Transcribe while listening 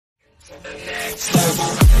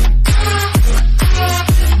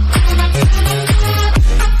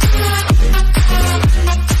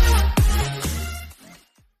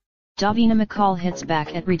Davina McCall hits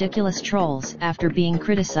back at ridiculous trolls after being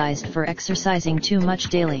criticized for exercising too much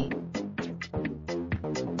daily.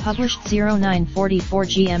 Published 0944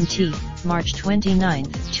 GMT, March 29,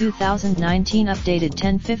 2019. Updated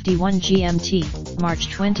 1051 GMT,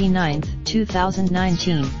 March 29,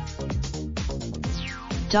 2019.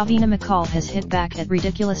 Davina McCall has hit back at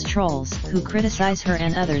ridiculous trolls who criticize her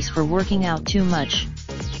and others for working out too much.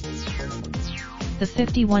 The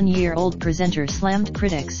 51-year-old presenter slammed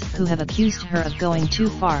critics who have accused her of going too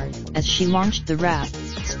far as she launched the Rap,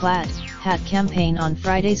 Splat, Hat campaign on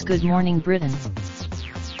Friday's Good Morning Britain.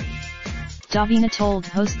 Davina told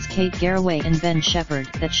hosts Kate Garraway and Ben Shepherd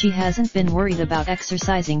that she hasn't been worried about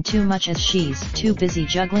exercising too much as she's too busy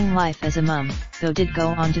juggling life as a mum, though did go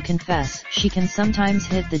on to confess she can sometimes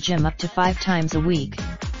hit the gym up to 5 times a week.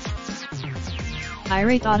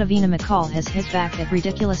 Irate Davina McCall has hit back at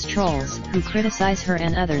ridiculous trolls who criticize her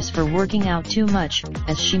and others for working out too much,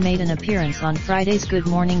 as she made an appearance on Friday's Good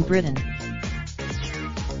Morning Britain.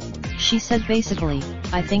 She said basically,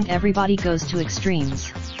 "I think everybody goes to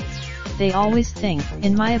extremes. They always think,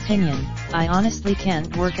 in my opinion, I honestly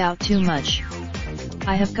can't work out too much.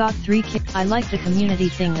 I have got 3 kids. I like the community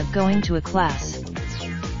thing of going to a class.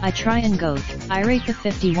 I try and go." Irate, the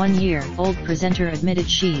 51-year-old presenter, admitted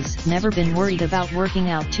she's never been worried about working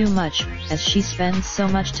out too much, as she spends so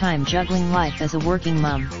much time juggling life as a working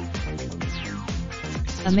mum.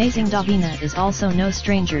 Amazing Davina is also no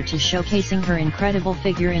stranger to showcasing her incredible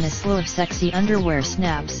figure in a slew of sexy underwear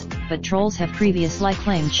snaps, but trolls have previously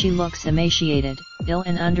claimed she looks emaciated, ill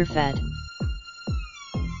and underfed.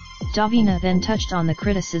 Davina then touched on the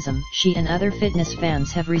criticism she and other fitness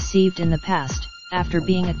fans have received in the past, after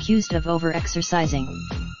being accused of over-exercising.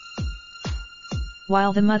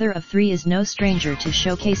 While the mother of 3 is no stranger to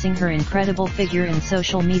showcasing her incredible figure in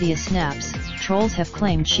social media snaps, trolls have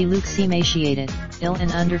claimed she looks emaciated, ill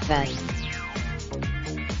and underfed.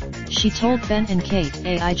 She told Ben and Kate,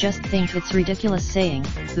 "I just think it's ridiculous saying,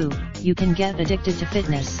 you can get addicted to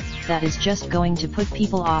fitness, that is just going to put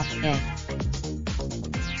people off,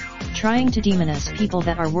 Trying to demonize people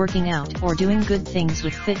that are working out or doing good things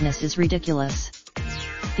with fitness is ridiculous.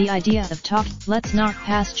 The idea of let's not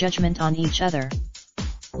pass judgment on each other.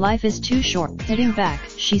 Life is too short." Hitting back,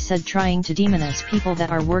 she said trying to demonize people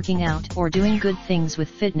that are working out or doing good things with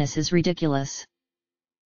fitness is ridiculous.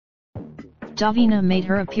 Davina made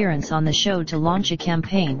her appearance on the show to launch a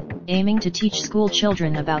campaign, aiming to teach school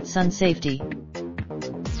children about sun safety.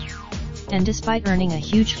 And despite earning a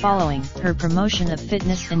huge following, her promotion of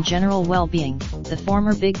fitness and general well-being, the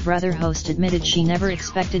former Big Brother host admitted she never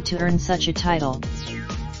expected to earn such a title.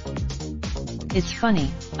 "It's funny,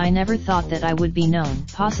 I never thought that I would be known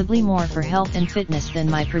possibly more for health and fitness than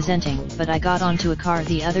my presenting, but I got onto a car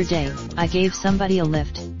the other day, I gave somebody a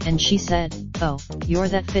lift, and she said, 'Oh, you're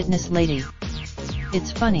that fitness lady.'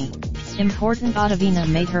 It's funny." Important Davina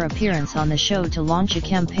made her appearance on the show to launch a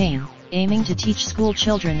campaign, aiming to teach school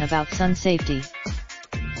children about sun safety.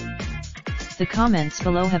 The comments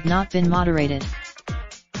below have not been moderated.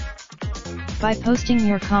 By posting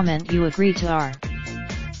your comment you agree to our.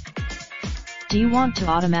 Do you want to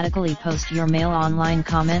automatically post your Mail Online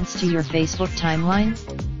comments to your Facebook timeline?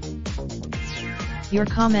 Your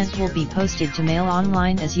comment will be posted to Mail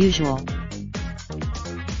Online as usual.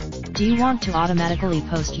 Do you want to automatically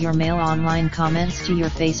post your Mail Online comments to your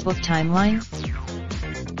Facebook timeline?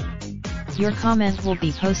 Your comment will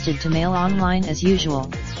be posted to Mail Online as usual.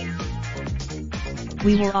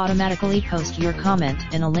 We will automatically post your comment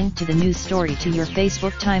and a link to the news story to your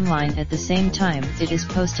Facebook timeline at the same time it is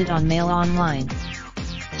posted on Mail Online.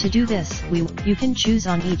 To do this, you can choose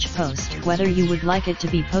on each post whether you would like it to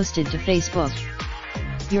be posted to Facebook.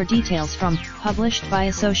 Your details from published by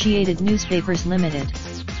Associated Newspapers Limited.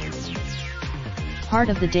 Part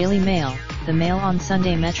of the Daily Mail, the Mail on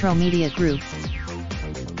Sunday Metro Media Group.